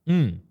people.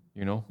 You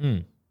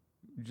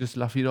just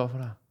laugh it off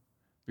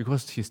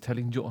because he's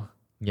telling joke.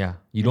 Yeah.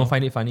 You don't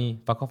find it funny,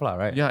 fuck off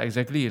right? Yeah,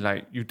 exactly.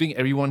 Like, you think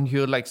everyone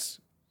here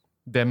likes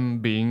them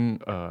being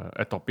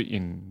a topic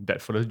in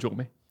that further joke,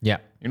 meh? Yeah.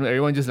 You know,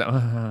 everyone just like,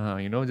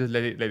 just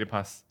let it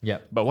pass. Yeah.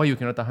 But why you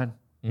cannot tahan?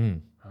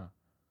 You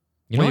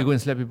Why know you what? go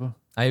and slap people?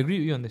 I agree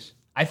with you on this.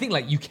 I think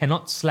like you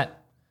cannot slap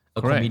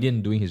a Correct.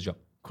 comedian doing his job.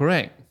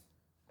 Correct.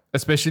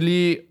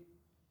 Especially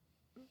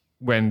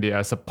when they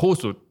are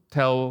supposed to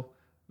tell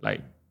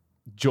like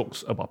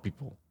jokes about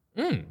people.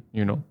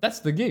 You know? That's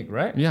the gig,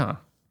 right? Yeah.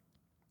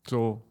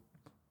 So,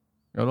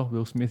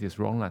 Will Smith is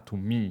wrong to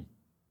me.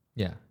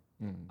 Yeah.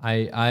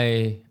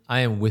 I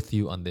am with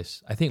you on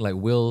this. I think like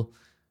Will,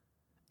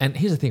 and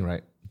here's the thing,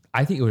 right?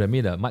 I think it would have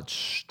made a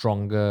much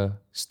stronger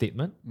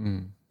statement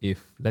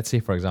if, let's say,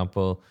 for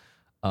example,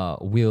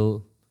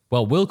 Will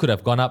could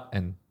have gone up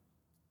and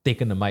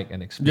taken the mic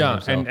and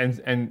explained himself.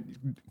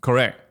 and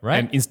correct. Right?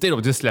 And instead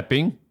of just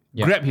slapping,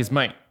 grab his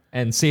mic.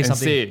 and say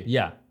something. say.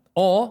 Yeah.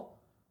 Or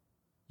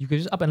you could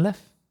just up and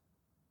left.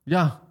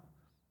 Yeah.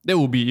 That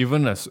would be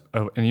even an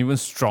even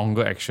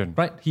stronger action.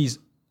 Right? He's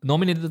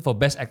nominated for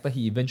Best Actor.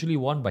 He eventually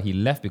won, but he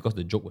left because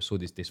the joke was so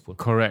distasteful.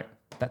 Correct.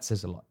 That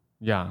says a lot.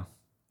 Yeah.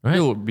 Right?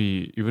 That would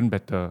be even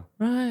better.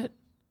 Right.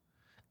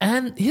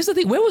 And here's the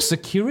thing, where was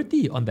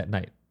security on that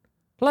night?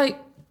 Like,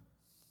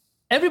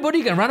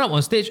 everybody can run up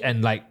on stage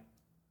and like,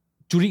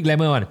 curi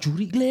glamour one.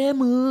 Curi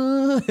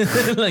glamour.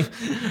 like,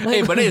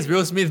 Hey, but that is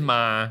Will Smith,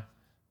 ma.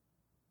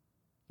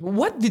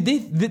 what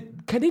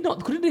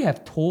couldn't they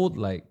have told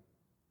like,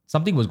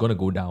 something was going to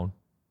go down?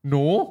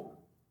 No.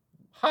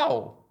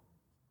 How?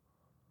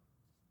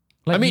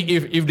 Like, I mean,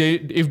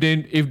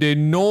 if they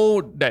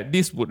know that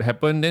this would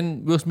happen,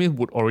 then Will Smith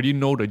would already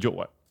know the joke.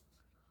 What?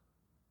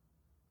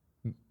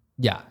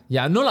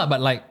 Yeah, no lah, but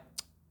like,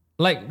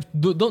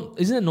 don't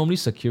isn't it normally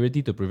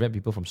security to prevent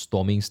people from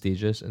storming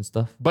stages and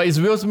stuff? But it's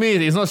Will Smith.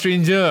 It's not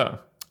stranger.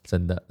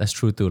 That's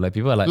true too. Like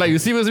people are like, Like you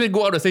see Will Smith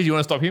go out the stage, you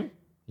want to stop him?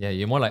 yeah,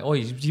 you're more like, oh,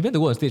 he meant to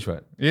go on stage,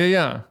 right? Yeah.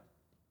 Yeah.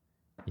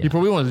 He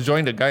probably wants to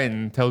join the guy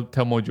and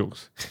tell more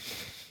jokes.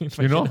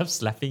 You know, end up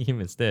slapping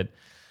him instead.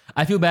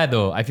 I feel bad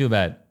though.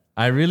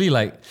 I really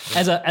like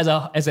as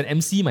an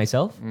MC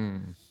myself.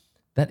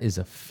 That is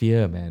a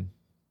fear, man.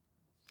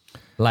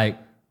 Like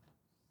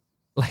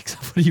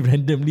somebody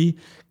randomly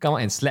come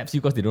out and slaps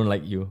you because they don't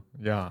like you,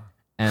 Yeah.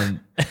 and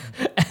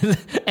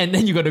and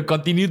then you got to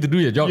continue to do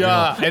your job.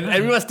 Yeah, you know? and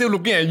everyone's still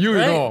looking at you,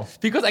 Right? you know.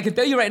 Because I can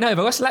tell you right now, if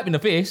I got slapped in the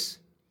face,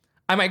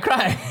 I might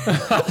cry.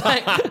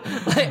 like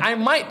I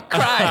might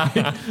cry.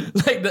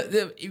 like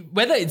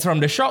whether it's from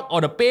the shock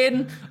or the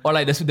pain or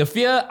like the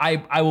fear,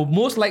 I will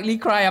most likely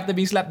cry after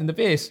being slapped in the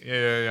face.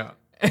 Yeah.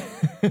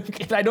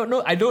 I don't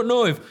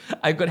know if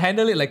I could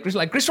handle it like Chris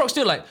Rock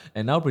still like,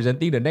 and now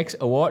presenting the next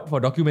award for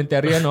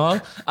documentary and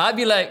all. I'd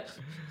be like,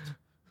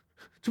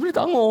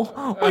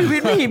 why you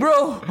with me,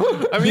 bro?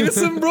 I'm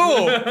innocent,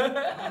 bro.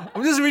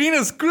 I'm just reading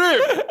the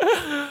script.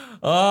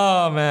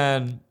 Oh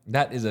man,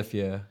 that is a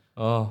fear.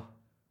 Oh,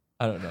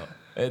 I don't know.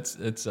 It's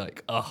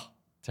like,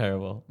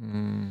 terrible.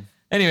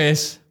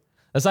 Anyways,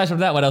 aside from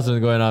that, what else is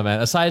going on,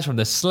 man? Aside from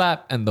the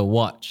slap and the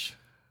watch.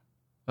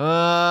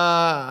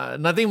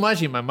 Nothing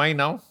much in my mind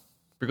now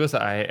because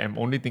I am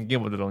only thinking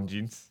about the long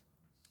jeans.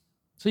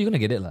 So you're gonna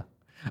get it lah?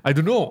 I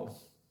don't know.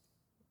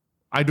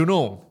 I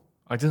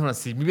just want to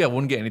see. Maybe I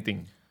won't get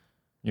anything.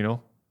 You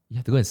know? You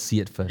have to go and see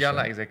it first. Yeah,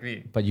 right?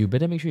 exactly. But you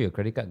better make sure your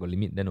credit card got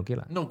limit, then okay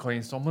lah. No, for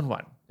installment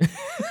one.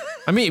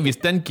 I mean, if it's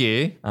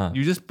 10K,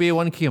 you just pay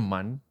 1K a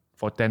month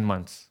for 10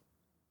 months.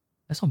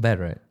 That's not bad,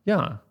 right?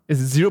 Yeah.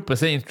 It's 0%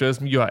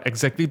 interest. You are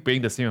exactly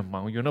paying the same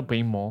amount. You're not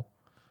paying more.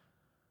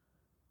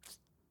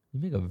 You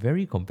make a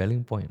very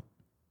compelling point.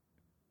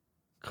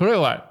 Correct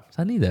what?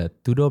 Suddenly the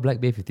two-door Black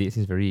Bay 58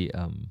 seems very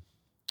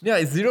Yeah,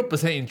 it's 0%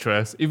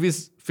 interest. If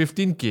it's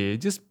 15K,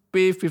 just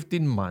pay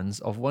 15 months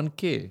of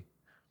 1K.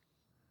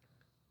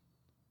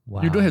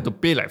 wow. You don't have to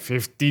pay like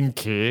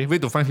 15K.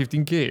 Wait to find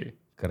 15K.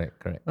 Correct.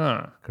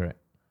 Correct.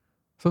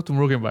 So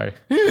tomorrow can buy.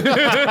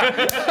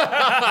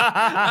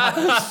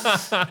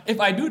 If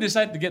I do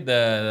decide to get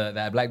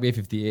the Black Bay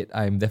 58,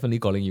 I'm definitely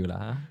calling you lah.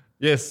 Huh?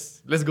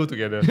 Yes, let's go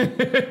together.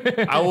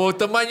 I will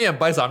teman you and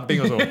buy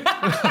something also.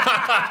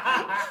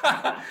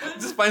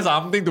 Just find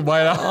something to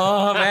buy lah.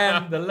 Oh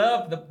man, the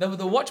love,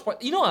 the watch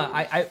part. You know,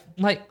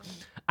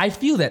 I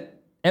feel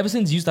that ever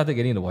since you started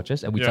getting the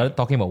watches and we started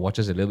talking about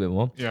watches a little bit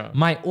more,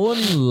 my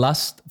own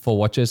lust for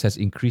watches has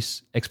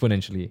increased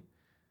exponentially.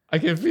 I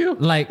can feel.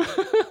 Like,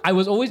 I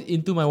was always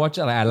into my watch,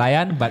 like I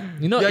layan, but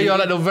you know, you're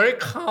like the very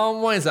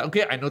calm one. It's like,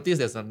 okay, I noticed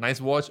there's a nice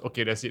watch.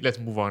 Okay, that's it. Let's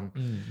move on.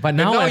 But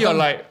now you're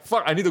like,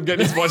 fuck, I need to get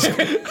this watch.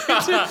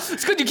 it's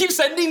because you keep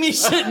sending me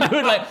shit,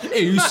 dude. Like,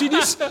 hey, you see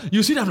this?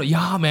 You see that? I'm like,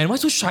 yeah, man. Why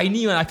so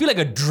shiny, man? I feel like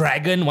a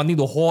dragon wanting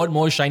to hoard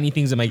more shiny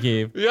things in my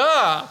cave.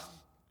 Yeah.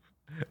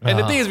 And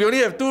the thing is, we only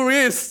have 2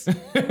 wrists.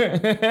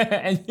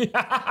 And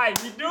yeah,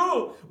 you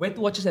do. Wear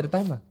 2 watches at a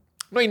time, lah.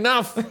 Not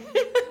enough.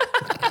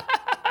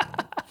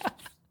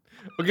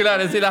 Okay lah,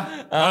 that's it lah.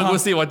 I'll go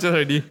see watches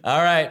already.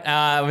 All right.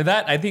 With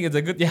that, I think it's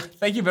a good. Yeah.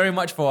 Thank you very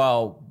much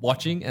for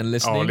watching and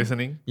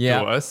listening.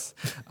 To us.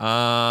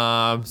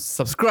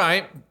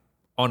 Subscribe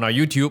on our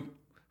YouTube.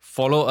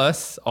 Follow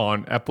us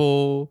on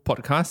Apple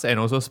Podcasts and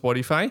also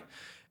Spotify.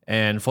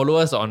 And follow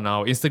us on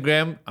our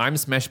Instagram. I'm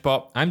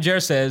SmashPop. I'm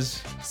Jer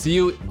Says. See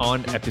you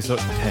on episode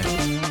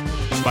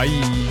 10.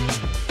 Bye.